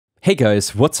Hey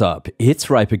guys, what's up?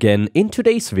 It's Ripe again. In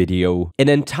today's video, an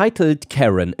entitled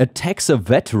Karen attacks a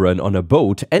veteran on a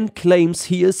boat and claims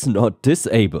he is not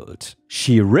disabled.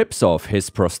 She rips off his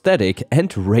prosthetic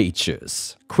and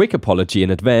rages. Quick apology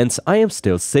in advance, I am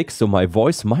still sick so my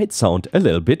voice might sound a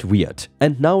little bit weird.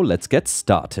 And now let's get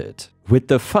started. With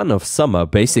the fun of summer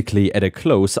basically at a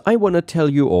close, I wanna tell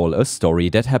you all a story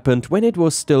that happened when it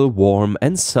was still warm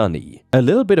and sunny. A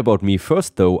little bit about me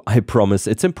first though, I promise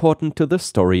it's important to the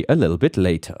story a little bit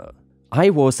later. I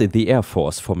was in the Air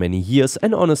Force for many years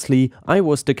and honestly, I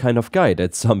was the kind of guy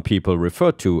that some people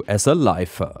refer to as a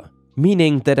lifer.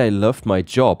 Meaning that I loved my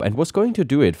job and was going to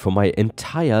do it for my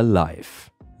entire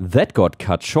life. That got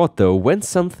cut short though when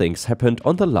some things happened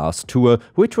on the last tour,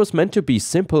 which was meant to be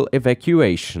simple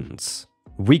evacuations.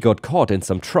 We got caught in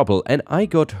some trouble and I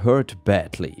got hurt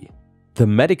badly. The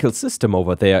medical system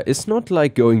over there is not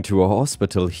like going to a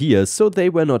hospital here, so they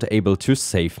were not able to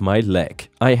save my leg.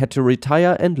 I had to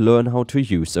retire and learn how to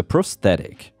use a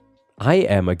prosthetic. I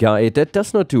am a guy that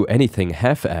does not do anything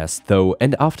half-assed though,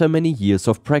 and after many years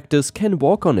of practice can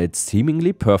walk on it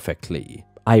seemingly perfectly.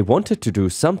 I wanted to do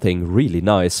something really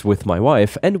nice with my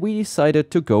wife and we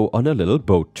decided to go on a little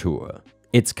boat tour.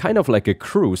 It's kind of like a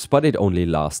cruise, but it only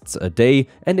lasts a day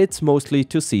and it's mostly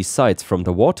to see sights from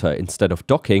the water instead of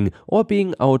docking or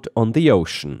being out on the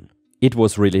ocean. It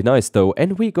was really nice though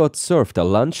and we got served a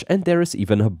lunch and there is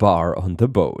even a bar on the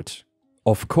boat.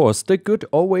 Of course, the good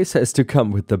always has to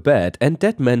come with the bad, and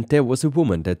that meant there was a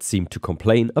woman that seemed to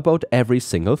complain about every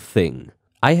single thing.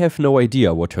 I have no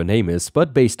idea what her name is,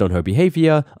 but based on her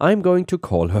behavior, I'm going to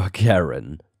call her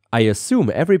Karen. I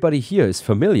assume everybody here is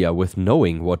familiar with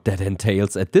knowing what that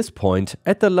entails at this point.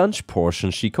 At the lunch portion,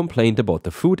 she complained about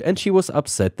the food and she was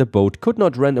upset the boat could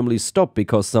not randomly stop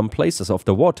because some places of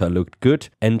the water looked good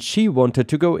and she wanted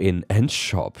to go in and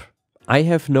shop. I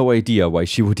have no idea why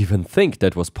she would even think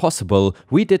that was possible.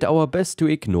 We did our best to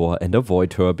ignore and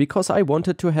avoid her because I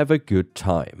wanted to have a good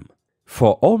time.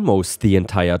 For almost the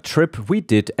entire trip, we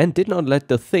did and did not let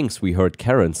the things we heard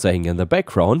Karen saying in the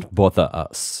background bother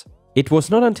us. It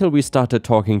was not until we started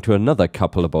talking to another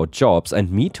couple about jobs and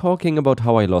me talking about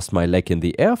how I lost my leg in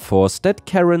the Air Force that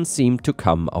Karen seemed to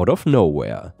come out of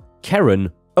nowhere. Karen,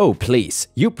 oh please,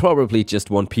 you probably just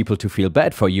want people to feel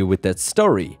bad for you with that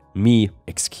story. Me,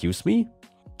 excuse me?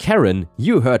 Karen,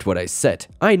 you heard what I said.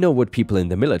 I know what people in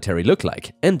the military look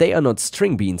like, and they are not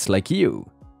string beans like you.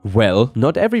 Well,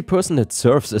 not every person that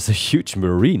serves is a huge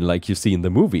marine like you see in the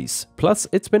movies. Plus,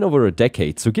 it's been over a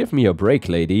decade, so give me a break,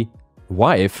 lady.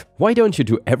 Wife, why don't you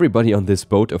do everybody on this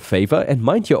boat a favor and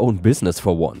mind your own business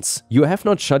for once? You have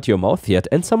not shut your mouth yet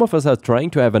and some of us are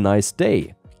trying to have a nice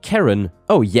day. Karen,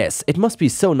 oh yes, it must be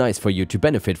so nice for you to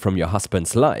benefit from your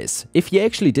husband's lies. If he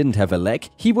actually didn't have a leg,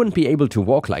 he wouldn't be able to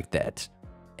walk like that.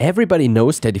 Everybody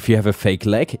knows that if you have a fake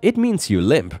leg, it means you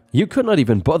limp. You could not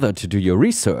even bother to do your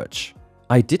research.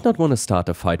 I did not want to start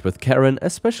a fight with Karen,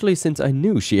 especially since I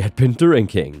knew she had been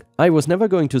drinking. I was never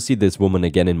going to see this woman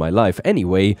again in my life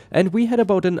anyway, and we had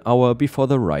about an hour before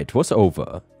the ride was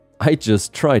over. I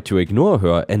just tried to ignore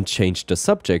her and changed the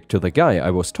subject to the guy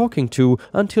I was talking to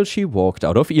until she walked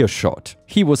out of earshot.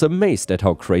 He was amazed at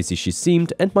how crazy she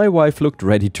seemed and my wife looked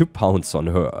ready to pounce on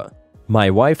her. My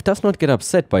wife does not get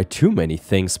upset by too many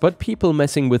things, but people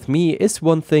messing with me is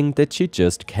one thing that she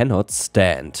just cannot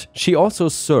stand. She also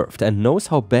served and knows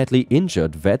how badly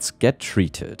injured vets get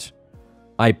treated.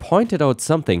 I pointed out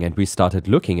something and we started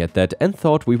looking at that and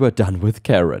thought we were done with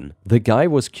Karen. The guy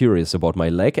was curious about my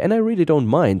leg and I really don't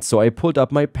mind, so I pulled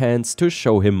up my pants to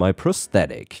show him my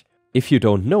prosthetic. If you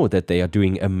don't know that they are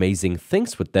doing amazing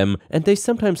things with them and they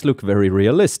sometimes look very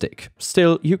realistic.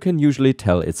 Still, you can usually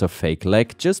tell it's a fake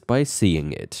leg just by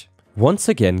seeing it. Once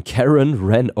again, Karen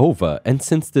ran over, and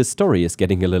since this story is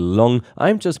getting a little long,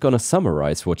 I'm just gonna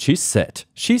summarize what she said.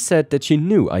 She said that she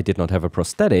knew I did not have a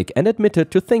prosthetic and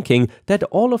admitted to thinking that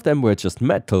all of them were just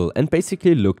metal and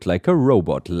basically looked like a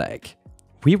robot leg.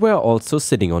 We were also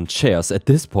sitting on chairs at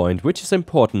this point, which is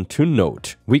important to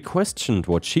note. We questioned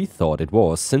what she thought it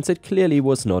was, since it clearly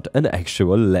was not an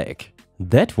actual leg.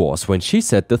 That was when she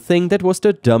said the thing that was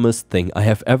the dumbest thing I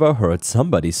have ever heard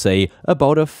somebody say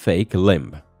about a fake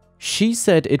limb. She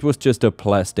said it was just a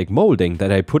plastic molding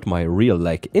that I put my real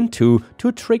leg into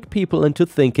to trick people into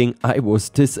thinking I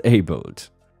was disabled.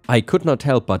 I could not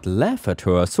help but laugh at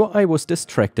her, so I was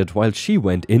distracted while she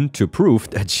went in to prove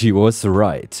that she was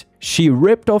right. She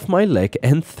ripped off my leg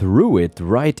and threw it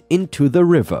right into the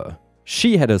river.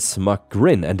 She had a smug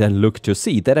grin and then looked to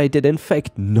see that I did in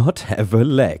fact not have a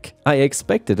leg. I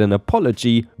expected an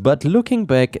apology, but looking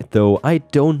back though, I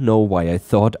don't know why I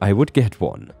thought I would get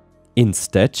one.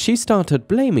 Instead, she started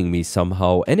blaming me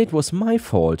somehow, and it was my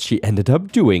fault she ended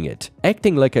up doing it,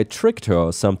 acting like I tricked her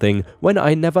or something when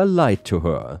I never lied to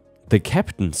her. The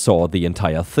captain saw the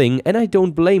entire thing, and I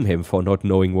don't blame him for not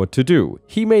knowing what to do.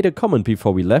 He made a comment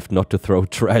before we left not to throw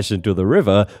trash into the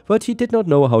river, but he did not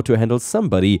know how to handle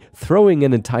somebody throwing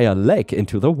an entire leg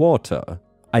into the water.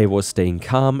 I was staying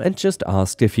calm and just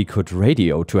asked if he could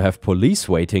radio to have police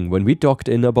waiting when we docked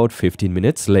in about 15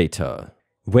 minutes later.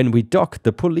 When we docked,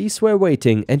 the police were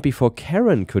waiting, and before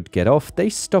Karen could get off, they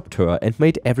stopped her and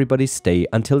made everybody stay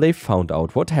until they found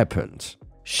out what happened.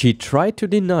 She tried to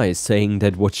deny, saying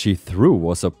that what she threw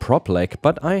was a prop leg,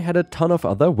 but I had a ton of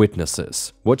other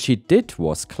witnesses. What she did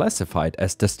was classified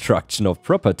as destruction of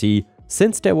property,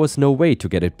 since there was no way to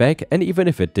get it back, and even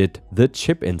if it did, the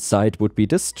chip inside would be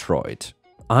destroyed.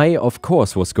 I, of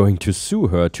course, was going to sue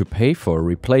her to pay for a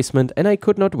replacement, and I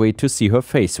could not wait to see her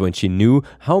face when she knew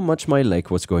how much my leg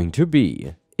was going to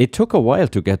be. It took a while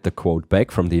to get the quote back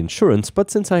from the insurance,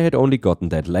 but since I had only gotten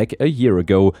that leg a year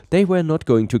ago, they were not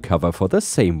going to cover for the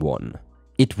same one.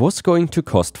 It was going to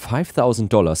cost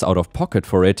 $5,000 out of pocket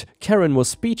for it. Karen was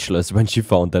speechless when she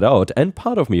found that out, and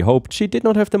part of me hoped she did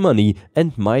not have the money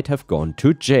and might have gone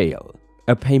to jail.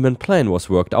 A payment plan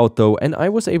was worked out though, and I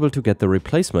was able to get the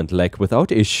replacement leg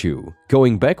without issue.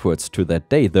 Going backwards to that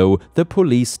day though, the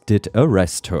police did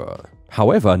arrest her.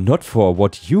 However, not for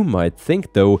what you might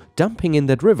think though, dumping in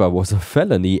that river was a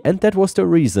felony, and that was the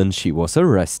reason she was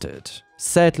arrested.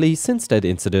 Sadly, since that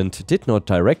incident did not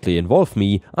directly involve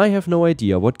me, I have no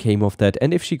idea what came of that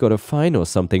and if she got a fine or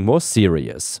something more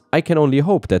serious. I can only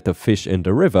hope that the fish in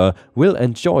the river will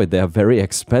enjoy their very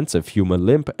expensive human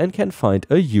limb and can find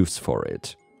a use for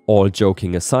it. All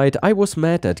joking aside, I was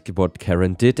mad at what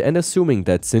Karen did, and assuming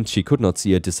that since she could not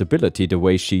see a disability the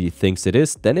way she thinks it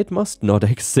is, then it must not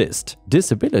exist.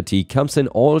 Disability comes in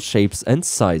all shapes and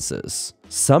sizes.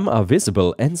 Some are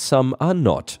visible and some are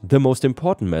not. The most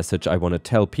important message I want to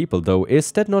tell people though is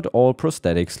that not all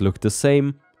prosthetics look the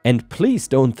same. And please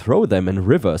don't throw them in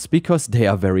rivers because they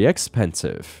are very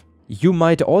expensive. You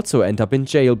might also end up in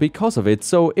jail because of it,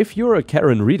 so if you're a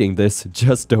Karen reading this,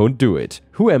 just don't do it.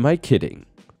 Who am I kidding?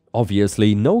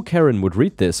 Obviously, no Karen would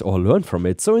read this or learn from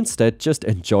it, so instead just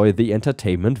enjoy the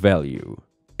entertainment value.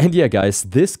 And yeah guys,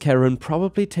 this Karen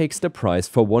probably takes the prize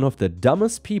for one of the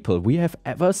dumbest people we have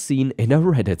ever seen in a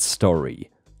Reddit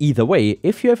story. Either way,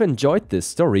 if you have enjoyed this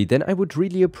story, then I would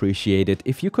really appreciate it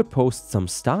if you could post some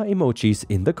star emojis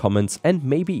in the comments and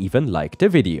maybe even like the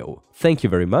video. Thank you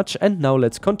very much, and now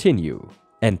let's continue.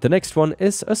 And the next one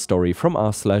is a story from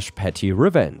r/petty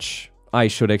revenge. I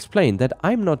should explain that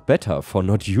I'm not better for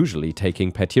not usually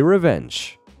taking petty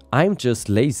revenge. I'm just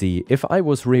lazy. If I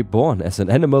was reborn as an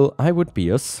animal, I would be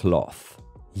a sloth.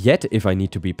 Yet if I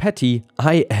need to be petty,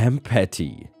 I am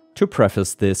petty. To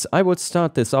preface this, I would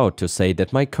start this out to say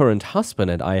that my current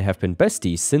husband and I have been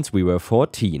besties since we were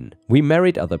 14. We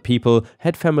married other people,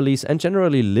 had families, and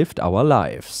generally lived our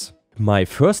lives. My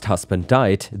first husband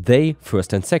died. They,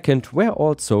 first and second, were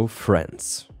also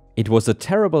friends. It was a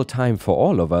terrible time for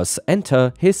all of us.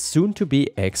 Enter his soon-to-be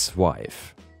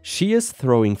ex-wife. She is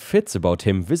throwing fits about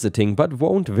him visiting but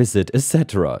won't visit,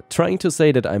 etc., trying to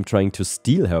say that I'm trying to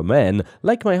steal her man,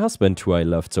 like my husband, who I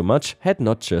loved so much, had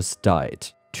not just died.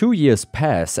 2 years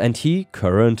pass and he,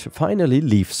 current, finally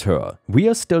leaves her. We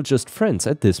are still just friends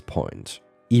at this point.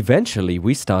 Eventually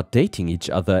we start dating each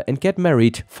other and get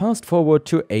married, fast forward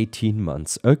to 18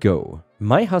 months ago.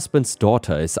 My husband's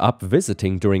daughter is up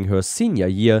visiting during her senior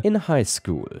year in high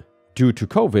school. Due to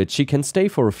COVID, she can stay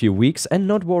for a few weeks and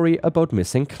not worry about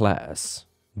missing class.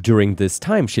 During this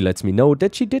time, she lets me know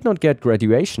that she did not get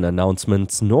graduation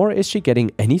announcements, nor is she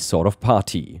getting any sort of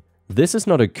party. This is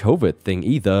not a COVID thing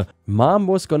either. Mom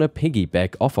was gonna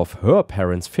piggyback off of her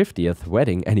parents' 50th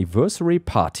wedding anniversary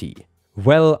party.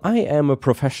 Well, I am a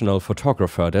professional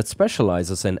photographer that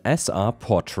specializes in SR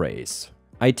portraits.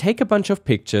 I take a bunch of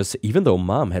pictures, even though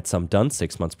mom had some done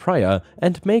 6 months prior,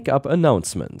 and make up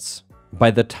announcements.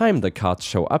 By the time the cards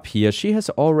show up here, she has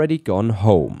already gone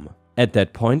home. At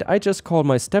that point, I just call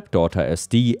my stepdaughter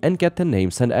SD and get the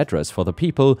names and address for the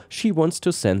people she wants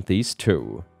to send these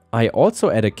to. I also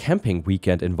add a camping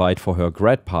weekend invite for her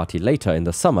grad party later in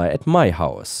the summer at my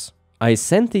house. I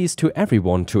send these to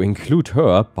everyone to include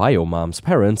her, biomom's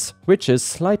parents, which is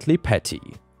slightly petty.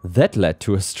 That led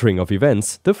to a string of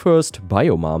events. The first,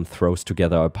 biomom throws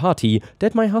together a party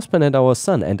that my husband and our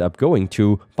son end up going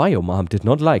to. Biomom did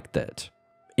not like that.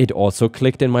 It also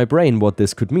clicked in my brain what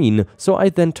this could mean, so I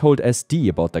then told SD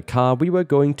about the car we were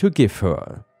going to give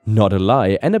her. Not a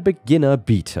lie, and a beginner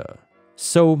beater.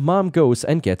 So mom goes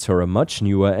and gets her a much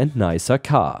newer and nicer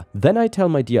car. Then I tell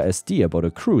my dear SD about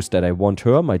a cruise that I want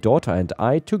her, my daughter and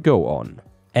I to go on.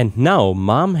 And now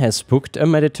mom has booked a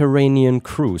Mediterranean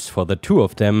cruise for the two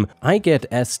of them. I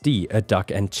get SD a duck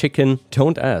and chicken.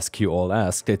 Don't ask, you all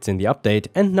asked, it's in the update.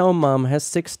 And now mom has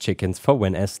 6 chickens for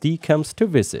when SD comes to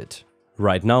visit.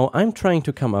 Right now I'm trying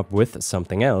to come up with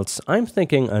something else. I'm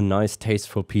thinking a nice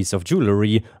tasteful piece of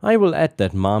jewelry. I will add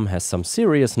that mom has some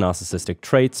serious narcissistic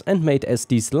traits and made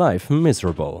SD's life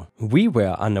miserable. We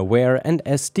were unaware and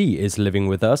SD is living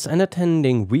with us and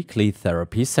attending weekly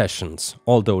therapy sessions.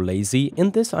 Although lazy,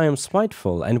 in this I am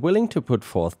spiteful and willing to put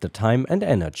forth the time and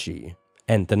energy.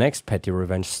 And the next petty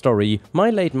revenge story.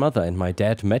 My late mother and my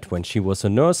dad met when she was a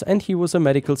nurse and he was a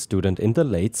medical student in the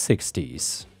late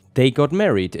 60s. They got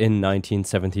married in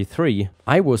 1973.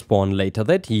 I was born later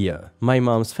that year. My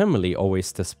mom's family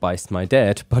always despised my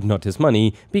dad, but not his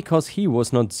money, because he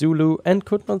was not Zulu and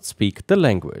could not speak the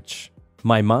language.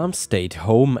 My mom stayed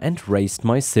home and raised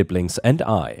my siblings and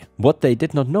I. What they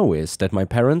did not know is that my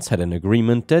parents had an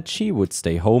agreement that she would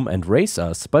stay home and raise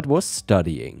us, but was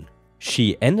studying.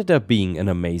 She ended up being an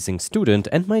amazing student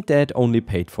and my dad only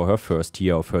paid for her first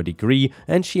year of her degree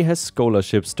and she has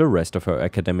scholarships the rest of her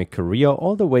academic career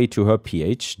all the way to her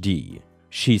PhD.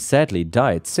 She sadly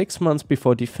died 6 months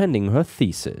before defending her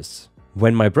thesis.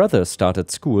 When my brother started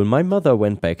school, my mother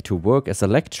went back to work as a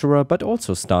lecturer but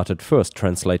also started first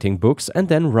translating books and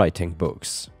then writing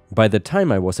books. By the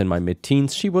time I was in my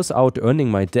mid-teens, she was out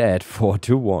earning my dad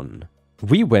 4-1.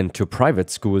 We went to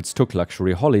private schools, took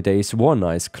luxury holidays, wore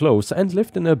nice clothes and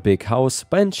lived in a big house,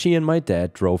 and she and my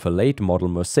dad drove a late model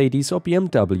Mercedes or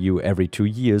BMW every 2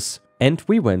 years. And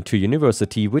we went to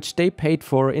university, which they paid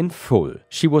for in full.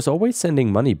 She was always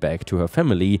sending money back to her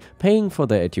family, paying for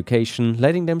their education,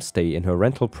 letting them stay in her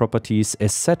rental properties,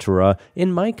 etc.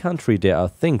 In my country there are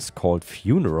things called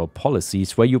funeral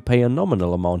policies where you pay a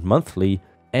nominal amount monthly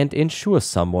and insure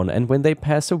someone, and when they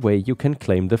pass away you can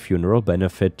claim the funeral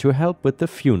benefit to help with the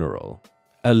funeral.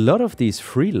 A lot of these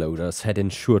freeloaders had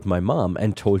insured my mom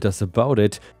and told us about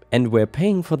it, and were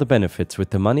paying for the benefits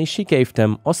with the money she gave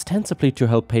them, ostensibly to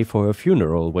help pay for her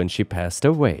funeral when she passed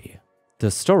away.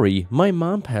 The story: my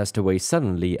mom passed away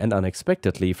suddenly and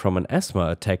unexpectedly from an asthma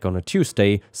attack on a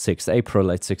Tuesday, 6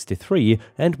 April at 63,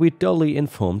 and we dully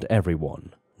informed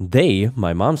everyone. They,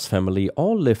 my mom's family,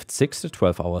 all lived 6 to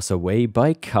 12 hours away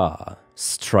by car.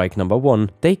 Strike number 1,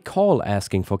 they call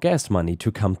asking for gas money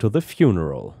to come to the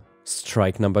funeral.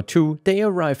 Strike number 2, they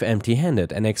arrive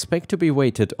empty-handed and expect to be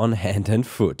waited on hand and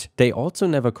foot. They also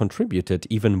never contributed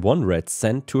even 1 red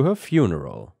cent to her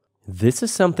funeral. This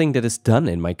is something that is done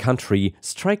in my country.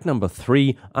 Strike number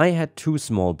 3, I had 2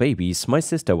 small babies. My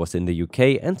sister was in the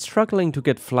UK and struggling to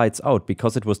get flights out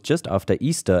because it was just after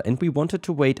Easter and we wanted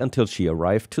to wait until she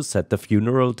arrived to set the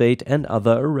funeral date and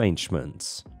other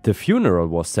arrangements. The funeral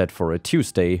was set for a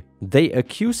Tuesday. They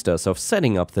accused us of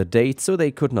setting up the date so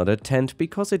they could not attend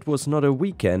because it was not a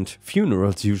weekend.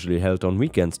 Funerals usually held on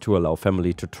weekends to allow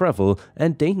family to travel,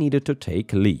 and they needed to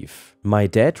take leave. My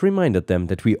dad reminded them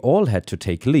that we all had to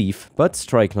take leave, but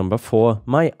strike number 4,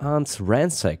 my aunts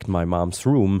ransacked my mom's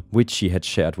room, which she had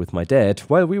shared with my dad,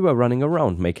 while we were running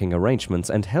around making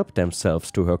arrangements, and helped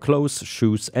themselves to her clothes,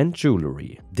 shoes and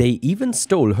jewelry. They even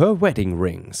stole her wedding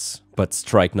rings. But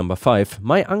strike number 5,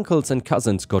 my uncles and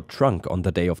cousins got drunk on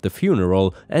the day of the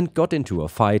funeral and got into a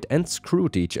fight and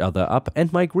screwed each other up,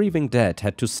 and my grieving dad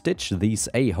had to stitch these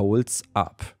a-holes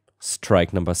up.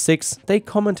 Strike number 6, they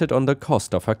commented on the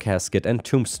cost of her casket and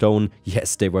tombstone.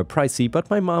 Yes, they were pricey, but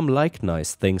my mom liked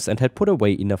nice things and had put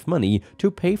away enough money to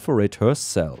pay for it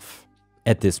herself.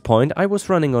 At this point, I was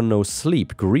running on no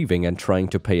sleep, grieving and trying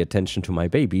to pay attention to my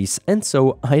babies, and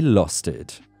so I lost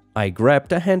it. I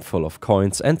grabbed a handful of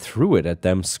coins and threw it at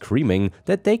them, screaming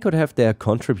that they could have their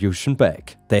contribution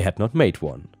back. They had not made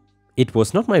one. It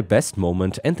was not my best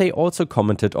moment, and they also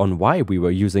commented on why we were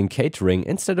using catering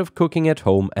instead of cooking at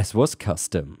home as was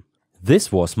custom. This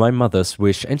was my mother's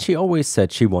wish, and she always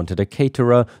said she wanted a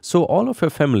caterer so all of her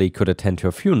family could attend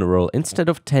her funeral instead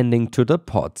of tending to the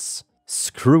pots.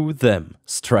 Screw them.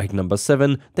 Strike number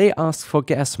 7, they asked for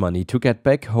gas money to get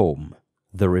back home.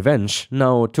 The revenge.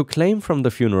 Now, to claim from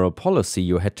the funeral policy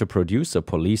you had to produce a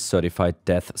police-certified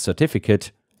death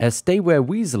certificate. As they were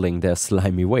weaseling their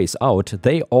slimy ways out,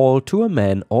 they all, to a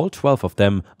man, all 12 of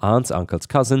them, aunts, uncles,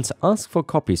 cousins, asked for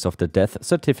copies of the death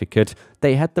certificate.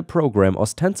 They had the program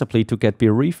ostensibly to get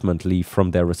bereavement leave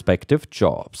from their respective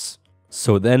jobs.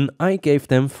 So then I gave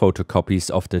them photocopies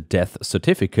of the death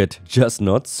certificate, just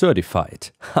not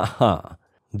certified. Haha.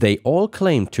 They all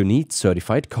claimed to need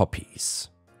certified copies.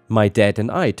 My dad and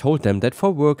I told them that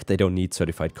for work they don't need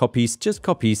certified copies, just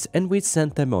copies, and we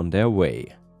sent them on their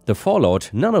way. The fallout,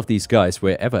 none of these guys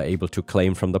were ever able to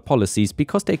claim from the policies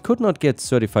because they could not get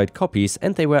certified copies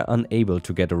and they were unable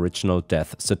to get original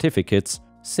death certificates,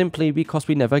 simply because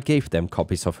we never gave them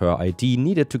copies of her ID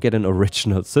needed to get an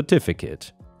original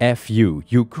certificate. F you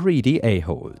greedy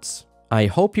a-holes. I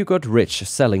hope you got rich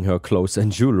selling her clothes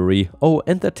and jewelry. Oh,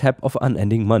 and the tap of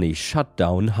unending money shut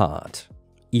down hard.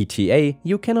 ETA,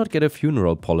 you cannot get a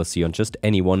funeral policy on just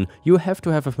anyone, you have to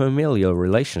have a familial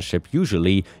relationship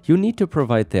usually, you need to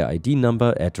provide their ID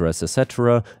number, address,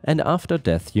 etc. and after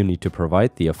death you need to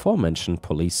provide the aforementioned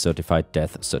police certified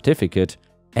death certificate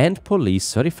and police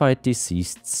certified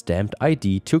deceased stamped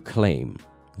ID to claim.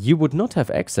 You would not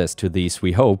have access to these,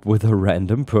 we hope, with a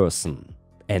random person.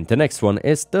 And the next one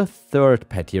is the third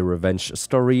petty revenge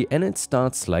story, and it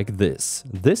starts like this.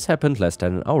 This happened less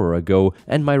than an hour ago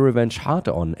and my revenge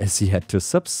hard-on is yet to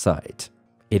subside.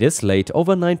 It is late,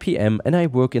 over 9 PM, and I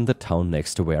work in the town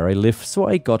next to where I live, so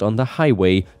I got on the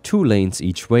highway, 2 lanes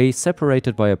each way,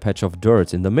 separated by a patch of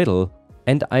dirt in the middle,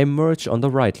 and I merge on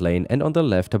the right lane, and on the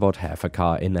left, about half a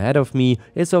car in ahead of me,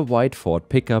 is a white Ford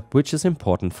pickup, which is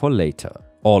important for later.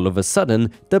 All of a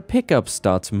sudden, the pickup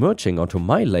starts merging onto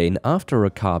my lane after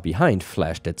a car behind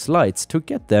flashed its lights to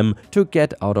get them to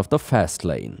get out of the fast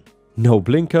lane. No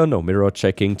blinker, no mirror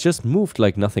checking, just moved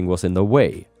like nothing was in the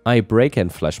way. I brake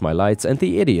and flash my lights and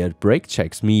the idiot brake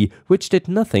checks me, which did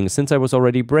nothing since I was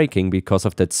already braking because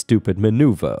of that stupid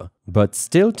maneuver. But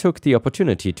still took the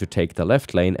opportunity to take the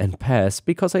left lane and pass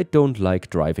because I don't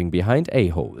like driving behind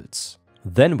a-holes.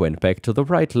 Then went back to the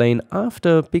right lane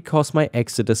after because my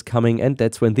exit is coming and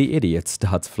that's when the idiot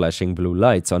starts flashing blue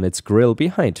lights on its grille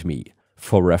behind me.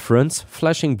 For reference,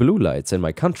 flashing blue lights in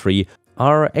my country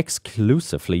are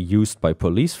exclusively used by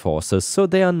police forces, so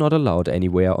they are not allowed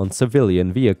anywhere on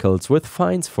civilian vehicles with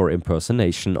fines for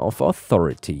impersonation of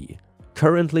authority.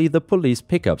 Currently the police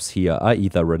pickups here are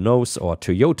either Renaults or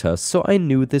Toyotas, so I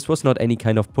knew this was not any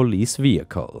kind of police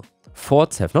vehicle.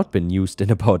 Fords have not been used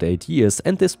in about 8 years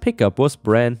and this pickup was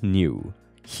brand new.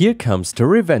 Here comes the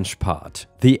revenge part.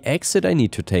 The exit I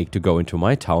need to take to go into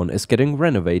my town is getting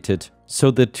renovated,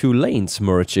 so the 2 lanes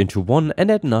merge into one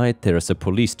and at night there is a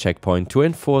police checkpoint to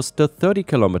enforce the 30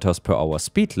 km/h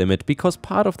speed limit because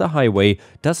part of the highway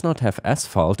does not have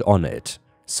asphalt on it.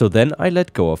 So then I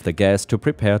let go of the gas to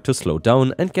prepare to slow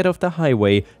down and get off the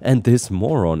highway, and this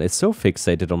moron is so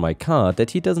fixated on my car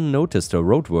that he doesn't notice the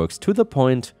roadworks to the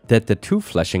point that the 2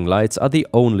 flashing lights are the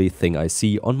only thing I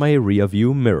see on my rear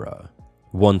view mirror.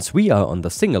 Once we are on the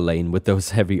single lane with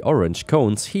those heavy orange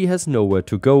cones, he has nowhere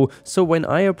to go, so when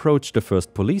I approached the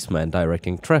first policeman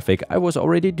directing traffic, I was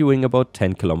already doing about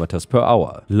 10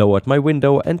 km/h, lowered my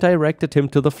window and directed him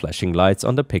to the flashing lights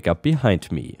on the pickup behind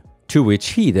me. To which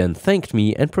he then thanked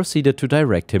me and proceeded to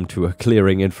direct him to a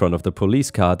clearing in front of the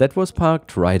police car that was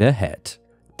parked right ahead.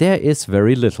 There is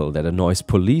very little that annoys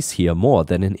police here more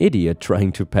than an idiot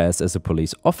trying to pass as a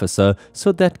police officer,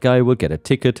 so that guy will get a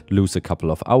ticket, lose a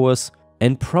couple of hours,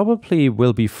 and probably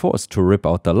will be forced to rip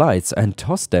out the lights and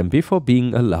toss them before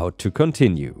being allowed to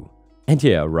continue. And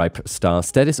yeah, ripe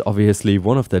stars, that is obviously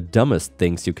one of the dumbest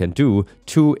things you can do,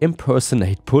 to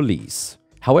impersonate police.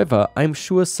 However, I'm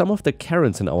sure some of the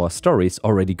Karens in our stories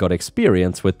already got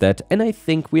experience with that, and I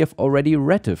think we have already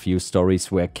read a few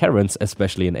stories where Karens,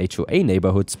 especially in HOA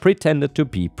neighborhoods, pretended to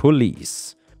be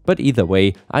police. But either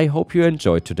way, I hope you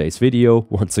enjoyed today's video,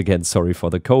 once again sorry for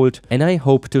the cold, and I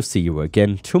hope to see you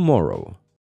again tomorrow.